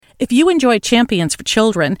If you enjoy Champions for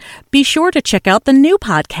Children, be sure to check out the new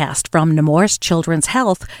podcast from Nemours Children's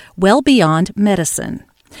Health, Well Beyond Medicine.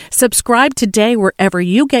 Subscribe today wherever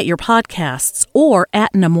you get your podcasts or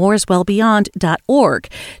at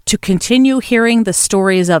nemourswellbeyond.org to continue hearing the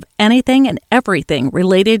stories of anything and everything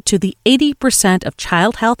related to the 80% of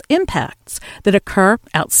child health impacts that occur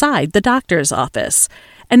outside the doctor's office.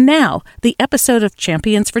 And now, the episode of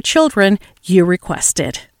Champions for Children you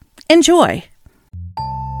requested. Enjoy.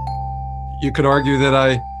 You could argue that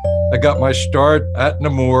I got my start at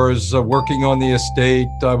Nemours, working on the estate.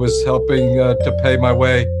 I was helping to pay my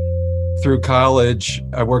way through college.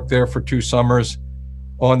 I worked there for 2 summers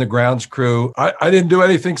on the grounds crew. I didn't do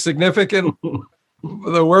anything significant.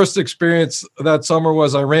 The worst experience that summer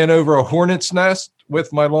was I ran over a hornet's nest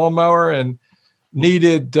with my lawnmower and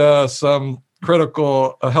needed some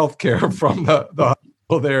critical health care from the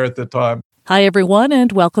hospital there at the time. Hi, everyone,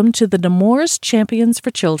 and welcome to the Nemours Champions for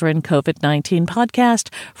Children COVID-19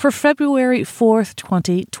 podcast for February 4th,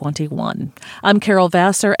 2021. I'm Carol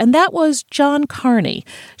Vassar, and that was John Carney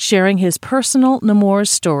sharing his personal Nemours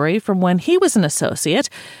story from when he was an associate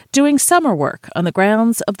doing summer work on the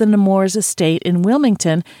grounds of the Nemours estate in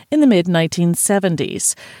Wilmington in the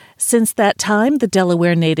mid-1970s. Since that time, the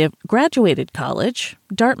Delaware native graduated college,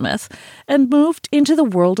 Dartmouth, and moved into the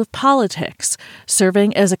world of politics,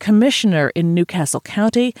 serving as a commissioner in Newcastle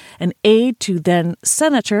County, an aide to then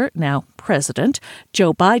Senator, now President,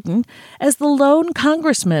 Joe Biden, as the lone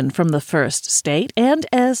congressman from the first state, and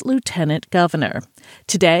as lieutenant governor.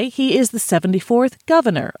 Today, he is the 74th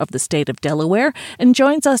governor of the state of Delaware and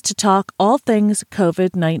joins us to talk all things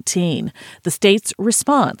COVID-19, the state's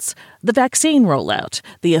response, the vaccine rollout,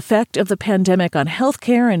 the effect of the pandemic on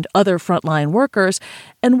healthcare and other frontline workers,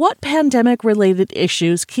 and what pandemic-related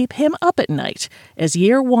issues keep him up at night as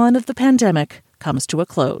year 1 of the pandemic comes to a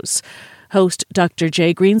close. Host Dr.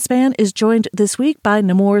 Jay Greenspan is joined this week by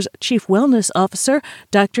Nemours Chief Wellness Officer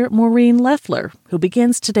Dr. Maureen Leffler, who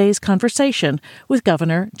begins today's conversation with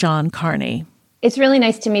Governor John Carney. It's really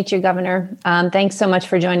nice to meet you, Governor. Thanks so much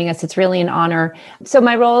for joining us. It's really an honor. So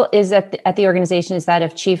my role is at the organization is that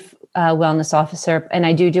of Chief Wellness Officer, and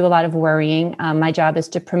I do a lot of worrying. My job is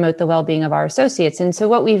to promote the well-being of our associates. And so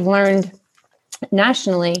what we've learned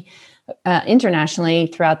nationally, internationally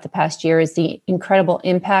throughout the past year is the incredible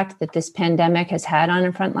impact that this pandemic has had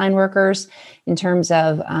on frontline workers in terms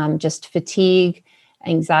of just fatigue,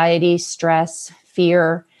 anxiety, stress,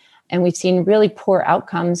 fear. And we've seen really poor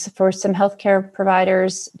outcomes for some healthcare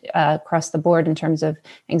providers across the board in terms of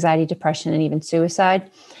anxiety, depression, and even suicide.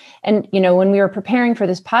 And, when we were preparing for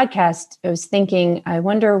this podcast, I was thinking, I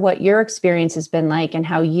wonder what your experience has been like and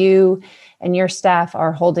how you and your staff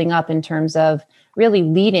are holding up in terms of really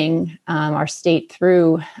leading our state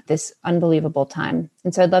through this unbelievable time.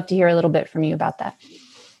 And so I'd love to hear a little bit from you about that.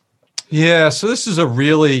 Yeah, so this is a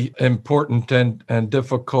really important and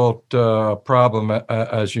difficult problem,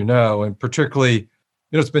 as you know, and particularly,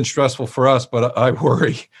 it's been stressful for us, but I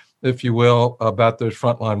worry, if you will, about those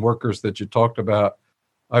frontline workers that you talked about.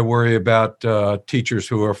 I worry about teachers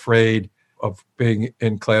who are afraid of being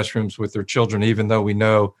in classrooms with their children, even though we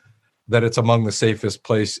know that it's among the safest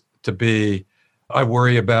place to be. I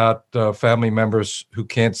worry about family members who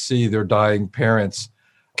can't see their dying parents,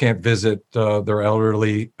 can't visit their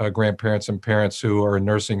elderly grandparents and parents who are in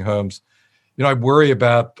nursing homes. I worry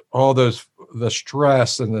about all the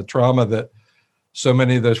stress and the trauma that so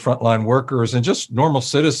many of those frontline workers and just normal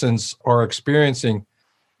citizens are experiencing.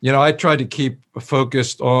 I try to keep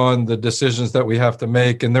focused on the decisions that we have to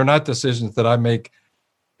make, and they're not decisions that I make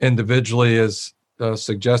individually as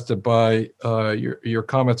suggested by your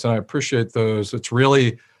comments, and I appreciate those. It's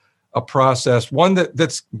really a process, one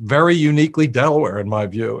that's very uniquely Delaware in my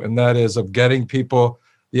view, and that is of getting people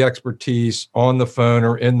the expertise on the phone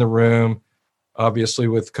or in the room. Obviously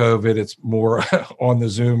with COVID, it's more on the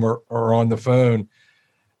Zoom or on the phone,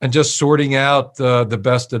 and just sorting out the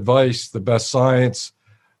best advice, the best science,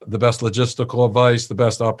 the best logistical advice, the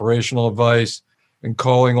best operational advice, and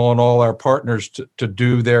calling on all our partners to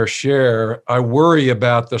do their share. I worry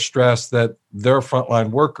about the stress that their frontline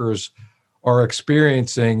workers are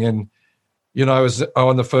experiencing. And, I was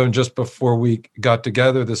on the phone just before we got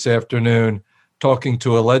together this afternoon talking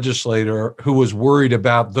to a legislator who was worried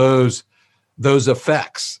about those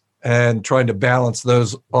effects and trying to balance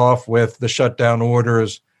those off with the shutdown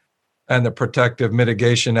orders and the protective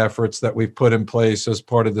mitigation efforts that we've put in place as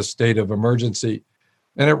part of the state of emergency.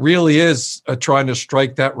 And it really is trying to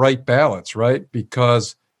strike that right balance, right?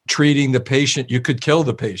 Because treating the patient, you could kill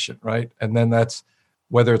the patient, right? And then that's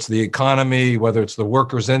whether it's the economy, whether it's the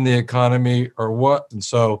workers in the economy or what. And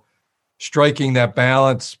so striking that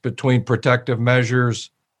balance between protective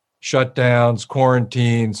measures shutdowns,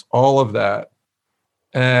 quarantines, all of that.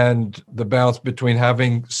 And the balance between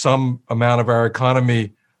having some amount of our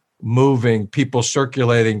economy moving, people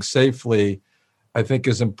circulating safely, I think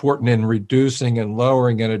is important in reducing and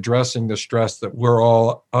lowering and addressing the stress that we're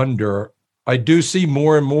all under. I do see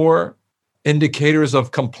more and more indicators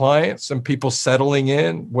of compliance and people settling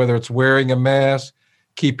in, whether it's wearing a mask,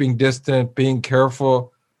 keeping distant, being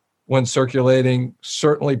careful when circulating.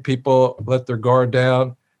 Certainly people let their guard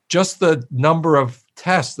down. Just the number of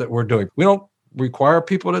tests that we're doing. We don't require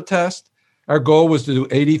people to test. Our goal was to do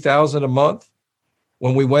 80,000 a month.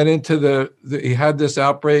 When we went into he had this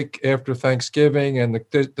outbreak after Thanksgiving and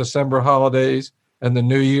the December holidays and the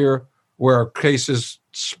New Year, where our cases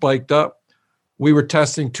spiked up, we were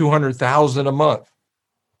testing 200,000 a month.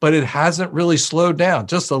 But it hasn't really slowed down,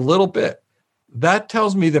 just a little bit. That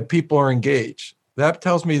tells me that people are engaged. That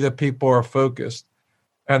tells me that people are focused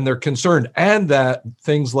and they're concerned, and that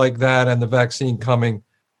things like that and the vaccine coming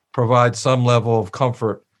provide some level of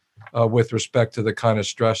comfort with respect to the kind of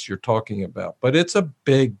stress you're talking about. But it's a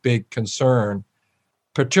big, big concern,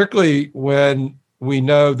 particularly when we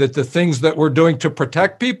know that the things that we're doing to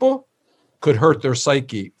protect people could hurt their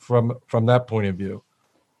psyche from that point of view.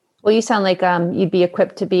 Well, you sound like you'd be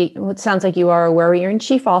equipped to be, it sounds like you are a worrier in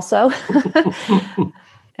chief also.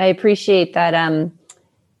 I appreciate that,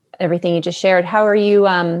 everything you just shared. How are you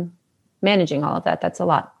managing all of that? That's a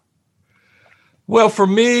lot. Well, for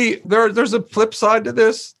me, there's a flip side to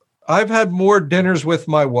this. I've had more dinners with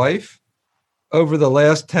my wife over the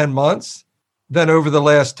last 10 months than over the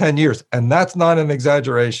last 10 years. And that's not an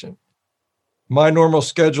exaggeration. My normal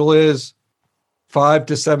schedule is 5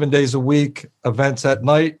 to 7 days a week, events at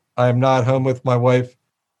night. I'm not home with my wife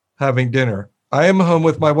having dinner. I am home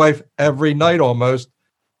with my wife every night almost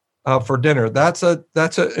for dinner. That's an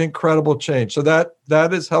incredible change. So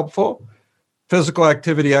that is helpful. Physical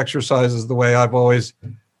activity, exercise is the way I've always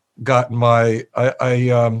gotten my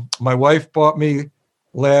wife bought me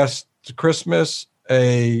last Christmas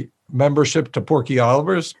a membership to Porky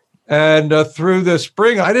Oliver's. And through the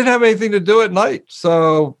spring, I didn't have anything to do at night.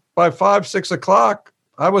 So by 5, 6 o'clock,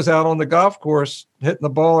 I was out on the golf course, hitting the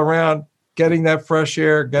ball around, getting that fresh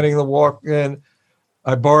air, getting the walk in.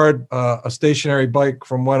 I borrowed a stationary bike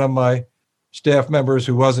from one of my staff members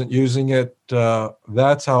who wasn't using it.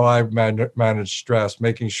 That's how I manage stress,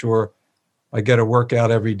 making sure I get a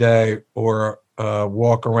workout every day or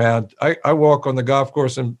walk around. I walk on the golf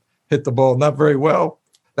course and hit the ball not very well.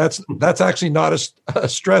 That's actually not a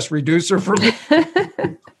stress reducer for me.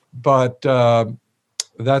 But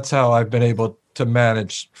that's how I've been able to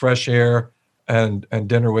manage fresh air and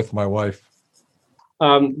dinner with my wife.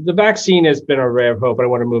 The vaccine has been a ray of hope, but I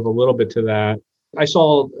want to move a little bit to that. I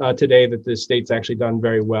saw today that the state's actually done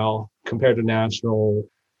very well compared to national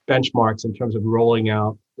benchmarks in terms of rolling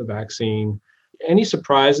out the vaccine. Any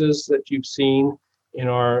surprises that you've seen in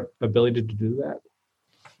our ability to do that?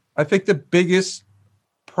 I think the biggest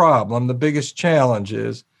problem, the biggest challenge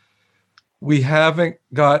is we haven't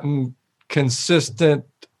gotten consistent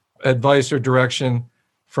advice or direction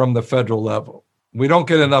from the federal level. We don't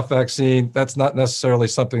get enough vaccine. That's not necessarily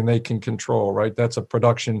something they can control, right? That's a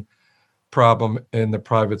production problem in the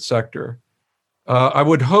private sector. I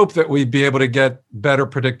would hope that we'd be able to get better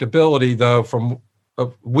predictability, though, from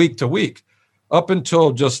week to week. Up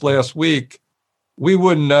until just last week, we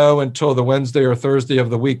wouldn't know until the Wednesday or Thursday of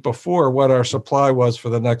the week before what our supply was for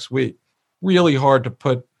the next week. Really hard to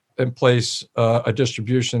put in place a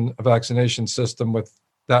vaccination system with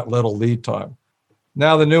that little lead time.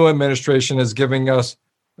 Now the new administration is giving us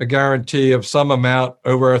a guarantee of some amount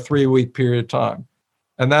over a 3-week period of time.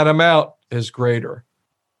 And that amount is greater.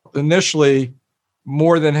 Initially,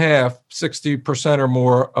 more than half, 60% or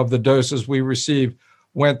more of the doses we received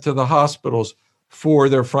went to the hospitals for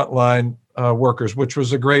their frontline workers, which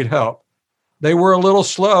was a great help. They were a little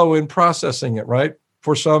slow in processing it, right?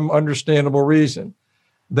 For some understandable reason.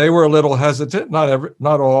 They were a little hesitant,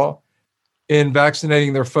 not all, in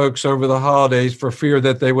vaccinating their folks over the holidays for fear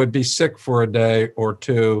that they would be sick for a day or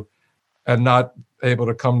two and not able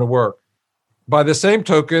to come to work. By the same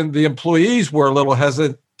token, the employees were a little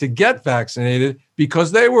hesitant to get vaccinated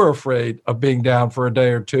because they were afraid of being down for a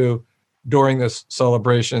day or two during the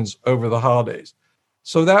celebrations over the holidays.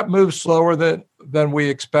 So that moved slower than we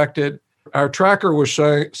expected. Our tracker was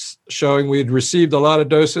showing we had received a lot of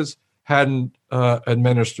doses, hadn't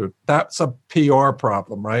administered. That's a PR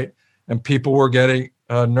problem, right? And people were getting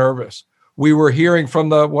nervous. We were hearing from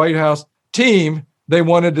the White House team, they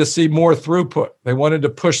wanted to see more throughput. They wanted to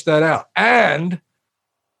push that out. And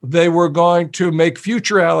they were going to make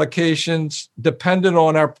future allocations dependent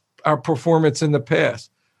on our performance in the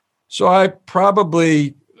past. So I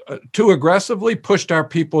probably too aggressively pushed our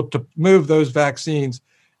people to move those vaccines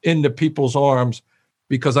into people's arms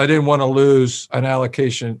because I didn't want to lose an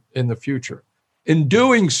allocation in the future. In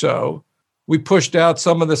doing so, we pushed out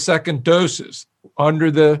some of the second doses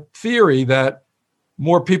under the theory that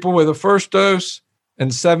more people with a first dose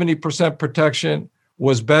and 70% protection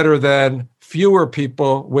was better than fewer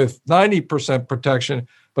people with 90% protection,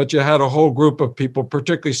 but you had a whole group of people,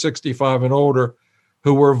 particularly 65 and older,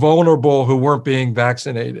 who were vulnerable, who weren't being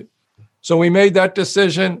vaccinated. So we made that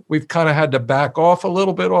decision. We've kind of had to back off a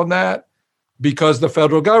little bit on that because the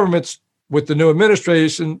federal government's, with the new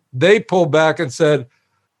administration, they pulled back and said,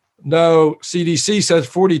 no, CDC says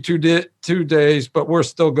 42 days, but we're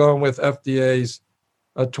still going with FDA's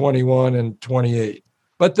 21 and 28.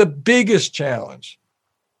 But the biggest challenge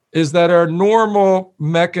is that our normal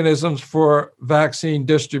mechanisms for vaccine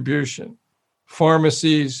distribution,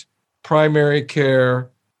 pharmacies, primary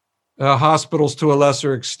care, hospitals to a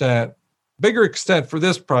lesser extent, bigger extent for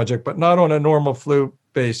this project, but not on a normal flu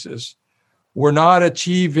basis, we're not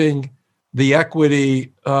achieving the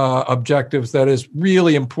equity objectives that is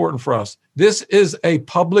really important for us. This is a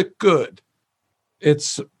public good.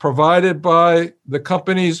 It's provided by the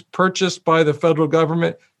companies, purchased by the federal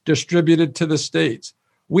government, distributed to the states.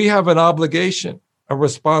 We have an obligation, a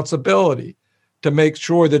responsibility to make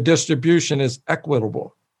sure the distribution is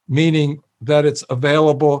equitable, meaning that it's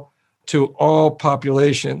available to all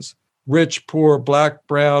populations, rich, poor, black,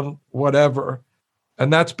 brown, whatever.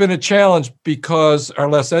 And that's been a challenge because our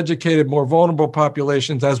less educated, more vulnerable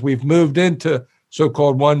populations, as we've moved into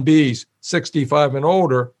so-called 1Bs, 65 and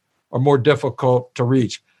older, are more difficult to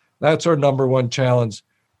reach. That's our number one challenge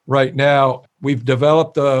right now. We've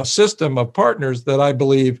developed a system of partners that I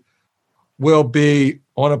believe will be,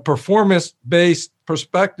 on a performance-based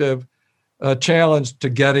perspective, a challenge to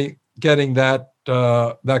getting that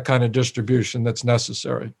kind of distribution that's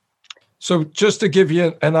necessary. So just to give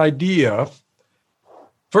you an idea,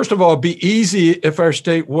 first of all, it'd be easy if our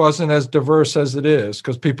state wasn't as diverse as it is,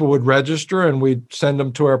 because people would register and we'd send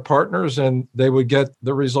them to our partners and they would get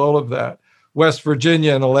the result of that. West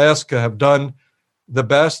Virginia and Alaska have done the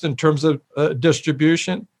best in terms of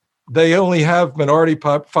distribution. They only have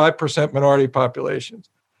 5% minority populations.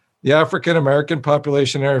 The African-American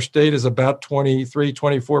population in our state is about 23,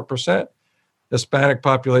 24%. Hispanic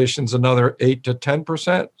population's another 8 to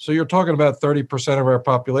 10%. So you're talking about 30% of our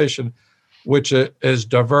population, which is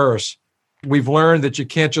diverse. We've learned that you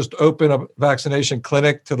can't just open a vaccination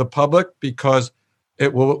clinic to the public because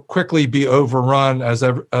it will quickly be overrun as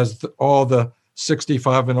all the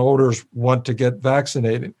 65 and olders want to get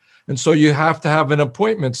vaccinated. And so you have to have an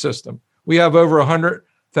appointment system. We have over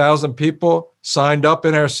 100,000 people signed up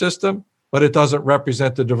in our system, but it doesn't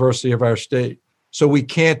represent the diversity of our state. So we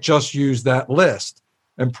can't just use that list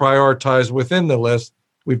and prioritize within the list.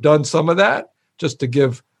 We've done some of that just to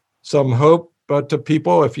give some hope to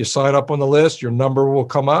people. If you sign up on the list, your number will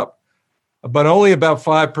come up. But only about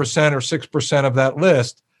 5% or 6% of that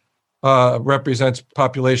list represents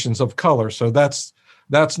populations of color. So that's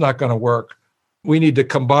not going to work. We need to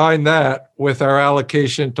combine that with our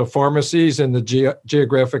allocation to pharmacies in the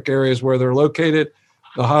geographic areas where they're located,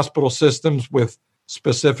 the hospital systems with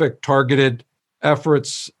specific targeted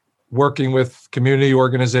efforts, working with community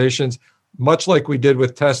organizations, much like we did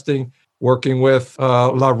with testing, working with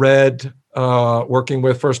La Red, working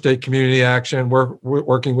with First Aid Community Action,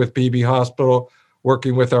 working with BB Hospital,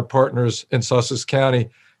 working with our partners in Sussex County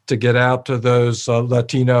to get out to those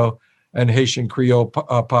Latino and Haitian Creole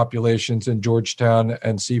populations in Georgetown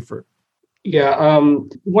and Seaford. Yeah,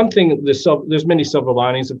 one thing, there's many silver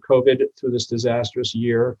linings of COVID through this disastrous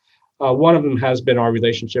year. One of them has been our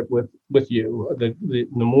relationship with you, the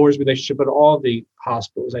Nemours relationship, but all the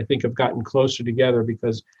hospitals, I think, have gotten closer together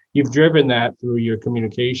because you've driven that through your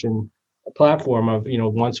communication platform of,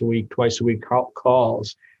 once a week, twice a week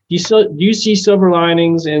calls. Do you see silver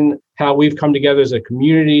linings in how we've come together as a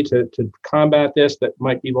community to combat this that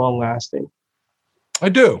might be long lasting? I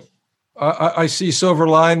do. I see silver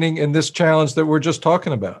lining in this challenge that we're just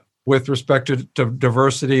talking about with respect to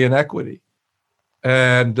diversity and equity.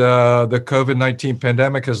 And the COVID-19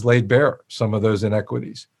 pandemic has laid bare some of those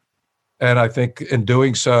inequities. And I think in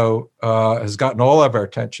doing so has gotten all of our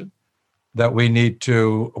attention that we need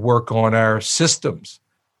to work on our systems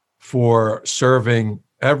for serving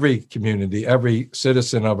every community, every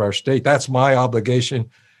citizen of our state. That's my obligation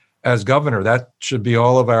as governor. That should be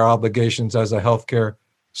all of our obligations as a healthcare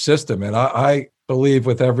system. And I believe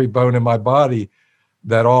with every bone in my body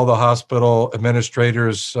that all the hospital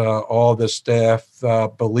administrators, all the staff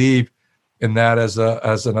believe in that as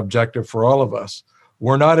an objective for all of us.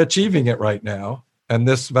 We're not achieving it right now. And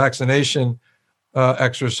this vaccination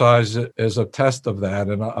exercise is a test of that,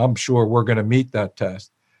 and I'm sure we're going to meet that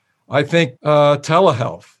test. I think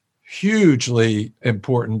telehealth, hugely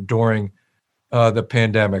important during the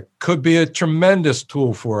pandemic, could be a tremendous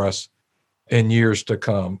tool for us in years to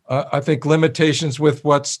come. I think limitations with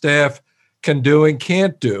what staff can do and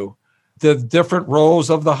can't do, the different roles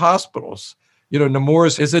of the hospitals.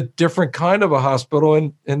 Nemours is a different kind of a hospital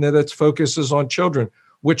in that its focus is on children,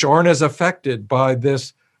 which aren't as affected by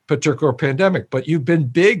this particular pandemic. But you've been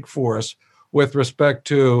big for us with respect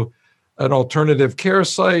to an alternative care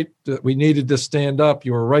site that we needed to stand up.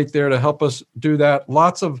 You were right there to help us do that.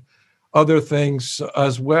 Lots of other things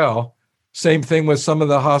as well. Same thing with some of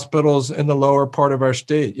the hospitals in the lower part of our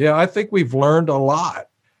state. Yeah, I think we've learned a lot.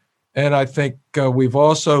 And I think we've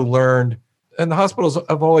also learned, and the hospitals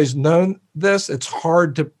have always known this, it's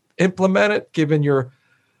hard to implement it given your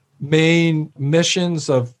main missions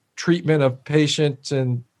of treatment of patients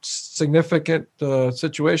in significant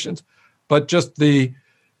situations, but just the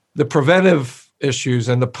preventive issues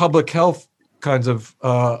and the public health kinds of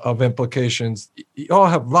implications. You all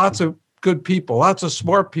have lots of good people, lots of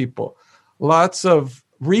smart people, lots of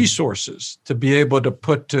resources to be able to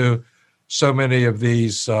put to so many of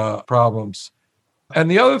these problems. And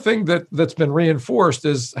the other thing that's been reinforced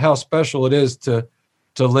is how special it is to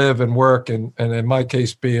live and work, and in my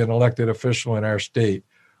case, be an elected official in our state,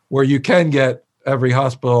 where you can get every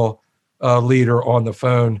hospital leader on the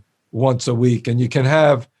phone once a week, and you can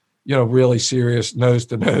have really serious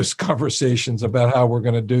nose-to-nose conversations about how we're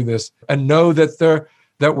going to do this, and know that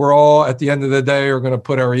we're all, at the end of the day, are going to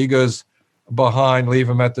put our egos behind, leave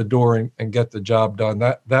them at the door, and get the job done.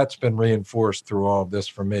 That's been reinforced through all of this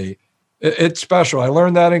for me. It's special. I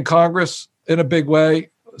learned that in Congress in a big way,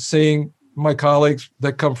 seeing my colleagues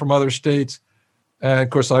that come from other states. And of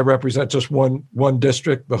course, I represent just one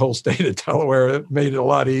district, the whole state of Delaware. It made it a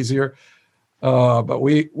lot easier. But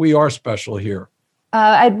we are special here.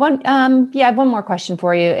 I have one more question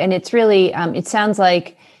for you. And it's really, it sounds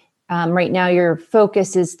like right now your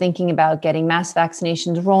focus is thinking about getting mass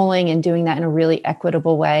vaccinations rolling and doing that in a really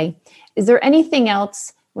equitable way. Is there anything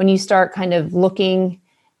else when you start kind of looking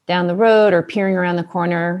down the road or peering around the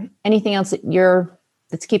corner, anything else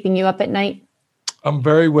that's keeping you up at night? I'm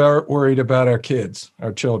very worried about our kids,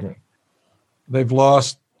 our children. They've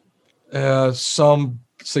lost some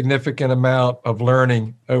significant amount of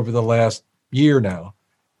learning over the last year now.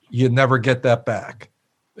 You never get that back.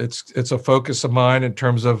 It's a focus of mine in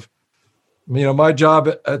terms of, my job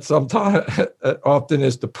at some time often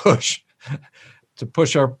is to push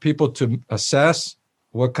our people to assess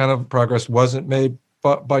what kind of progress wasn't made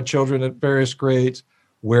by children at various grades.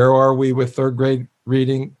 Where are we with third grade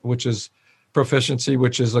reading, which is proficiency,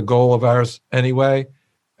 which is a goal of ours anyway,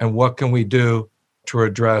 and what can we do to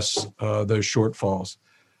address those shortfalls?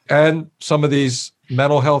 And some of these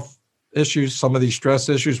mental health issues, some of these stress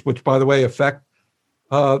issues, which, by the way, affect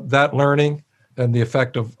that learning and the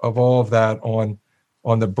effect of all of that on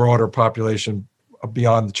the broader population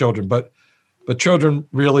beyond the children. But children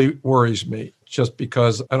really worries me, just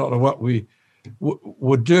because I don't know what we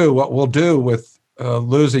would do, what we'll do with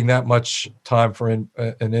losing that much time for an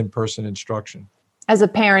in-person instruction. As a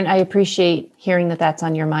parent, I appreciate hearing that that's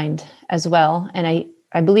on your mind as well. And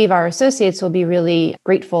I believe our associates will be really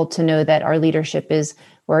grateful to know that our leadership is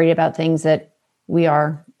worried about things that we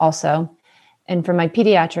are also. And from my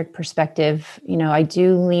pediatric perspective, I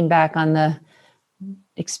do lean back on the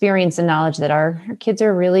experience and knowledge that our kids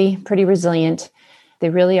are really pretty resilient. They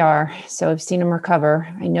really are. So I've seen them recover.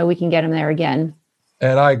 I know we can get them there again.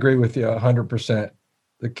 And I agree with you 100%.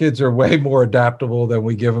 The kids are way more adaptable than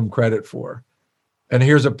we give them credit for. And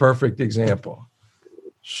here's a perfect example.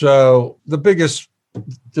 So the biggest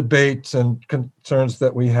debates and concerns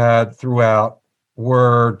that we had throughout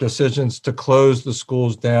were decisions to close the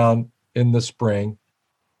schools down in the spring,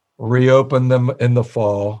 reopen them in the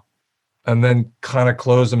fall, and then kind of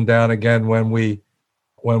close them down again when we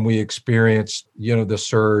experienced, the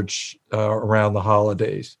surge around the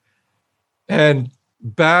holidays. And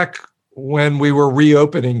back when we were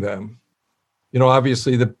reopening them,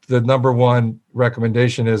 obviously the number one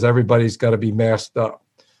recommendation is everybody's got to be masked up.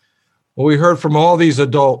 Well, we heard from all these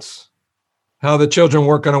adults how the children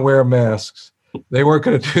weren't going to wear masks. They weren't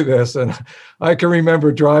going to do this. And I can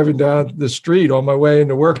remember driving down the street on my way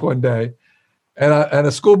into work one day, and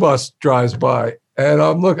a school bus drives by. And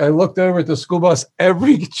I looked over at the school bus,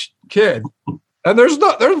 every kid, and there's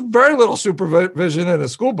very little supervision in a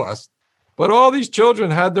school bus, but all these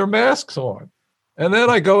children had their masks on. And then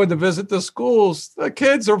I go in to visit the schools. The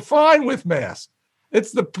kids are fine with masks.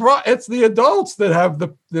 It's the adults that have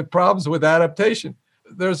the problems with adaptation.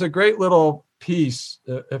 There's a great little piece,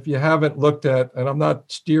 if you haven't looked at, and I'm not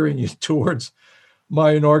steering you towards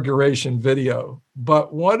my inauguration video,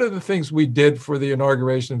 but one of the things we did for the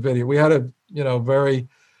inauguration video, we had there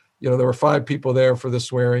were 5 people there for the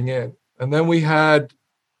swearing in. And then we had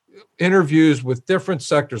interviews with different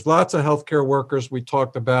sectors, lots of healthcare workers. We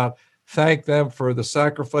talked about, thank them for the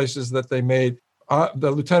sacrifices that they made.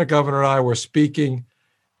 The lieutenant governor and I were speaking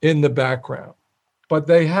in the background, but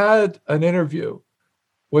they had an interview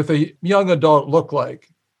with a young adult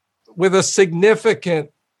with a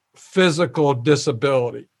significant physical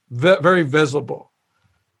disability, very visible.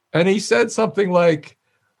 And he said something like,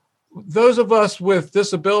 those of us with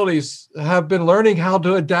disabilities have been learning how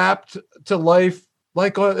to adapt to life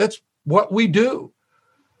like it's what we do.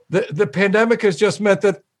 The pandemic has just meant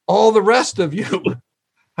that all the rest of you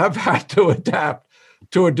have had to adapt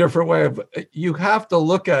to a different way. You have to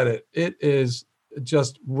look at it. It is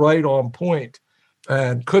just right on point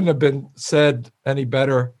and couldn't have been said any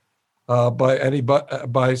better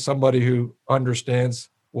by somebody who understands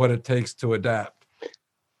what it takes to adapt.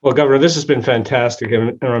 Well, Governor, this has been fantastic.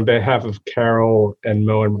 And on behalf of Carol and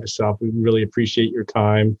Mo and myself, we really appreciate your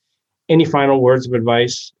time. Any final words of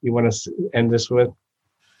advice you want to end this with?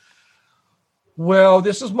 Well,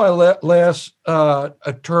 this is my last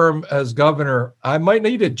term as governor. I might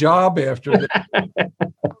need a job after this.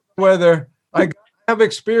 Whether I have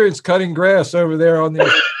experience cutting grass over there on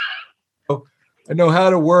the... I know how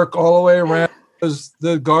to work all the way around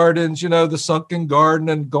the gardens, the sunken garden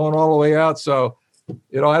and going all the way out. So,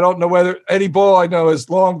 I don't know whether Eddie Ball I know is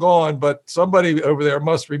long gone, but somebody over there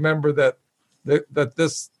must remember that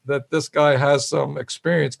this guy has some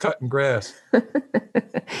experience cutting grass.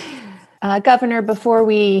 Governor, before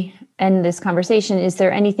we end this conversation, is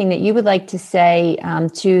there anything that you would like to say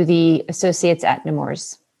to the associates at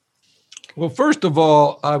Nemours? Well, first of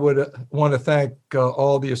all, I would want to thank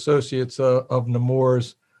all the associates of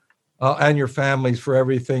Nemours and your families for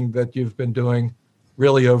everything that you've been doing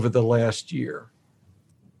really over the last year.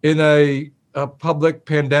 In a public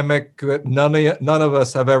pandemic that none of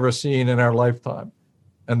us have ever seen in our lifetime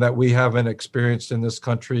and that we haven't experienced in this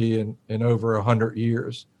country in over 100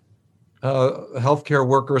 years. Healthcare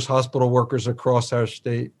workers, hospital workers across our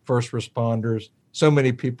state, first responders, so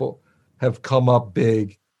many people have come up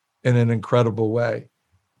big in an incredible way,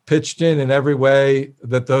 pitched in every way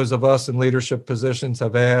that those of us in leadership positions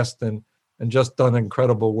have asked and just done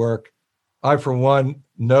incredible work. I, for one,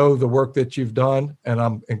 know the work that you've done, and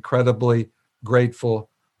I'm incredibly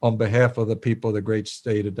grateful on behalf of the people of the great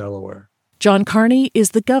state of Delaware. John Carney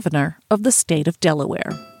is the governor of the state of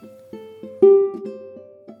Delaware.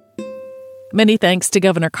 Many thanks to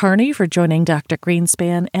Governor Carney for joining Dr.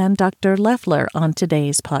 Greenspan and Dr. Leffler on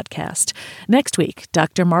today's podcast. Next week,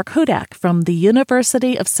 Dr. Mark Hudak from the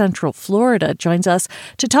University of Central Florida joins us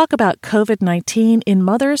to talk about COVID-19 in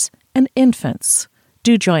mothers and infants.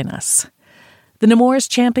 Do join us. The Nemours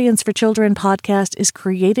Champions for Children podcast is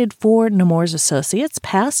created for Nemours associates,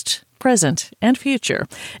 past, present, and future,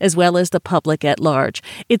 as well as the public at large.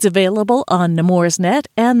 It's available on Nemoursnet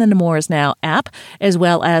and the Nemours Now app, as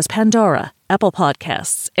well as Pandora, Apple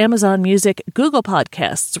Podcasts, Amazon Music, Google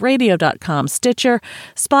Podcasts, Radio.com, Stitcher,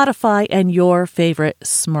 Spotify, and your favorite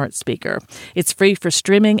smart speaker. It's free for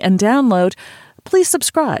streaming and download. Please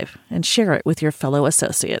subscribe and share it with your fellow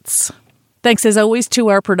associates. Thanks as always to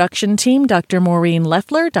our production team, Dr. Maureen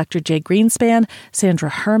Leffler, Dr. Jay Greenspan, Sandra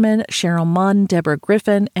Herman, Cheryl Munn, Deborah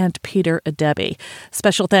Griffin, and Peter Adebi.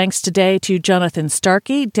 Special thanks today to Jonathan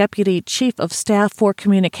Starkey, Deputy Chief of Staff for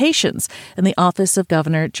Communications in the Office of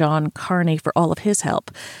Governor John Carney, for all of his help.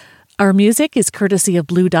 Our music is courtesy of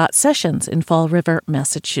Blue Dot Sessions in Fall River,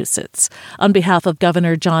 Massachusetts. On behalf of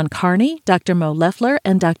Governor John Carney, Dr. Mo Leffler,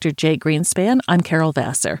 and Dr. Jay Greenspan, I'm Carol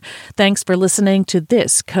Vassar. Thanks for listening to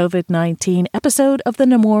this COVID-19 episode of the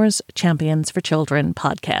Nemours Champions for Children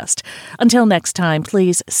podcast. Until next time,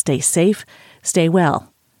 please stay safe, stay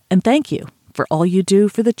well, and thank you for all you do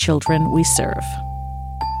for the children we serve.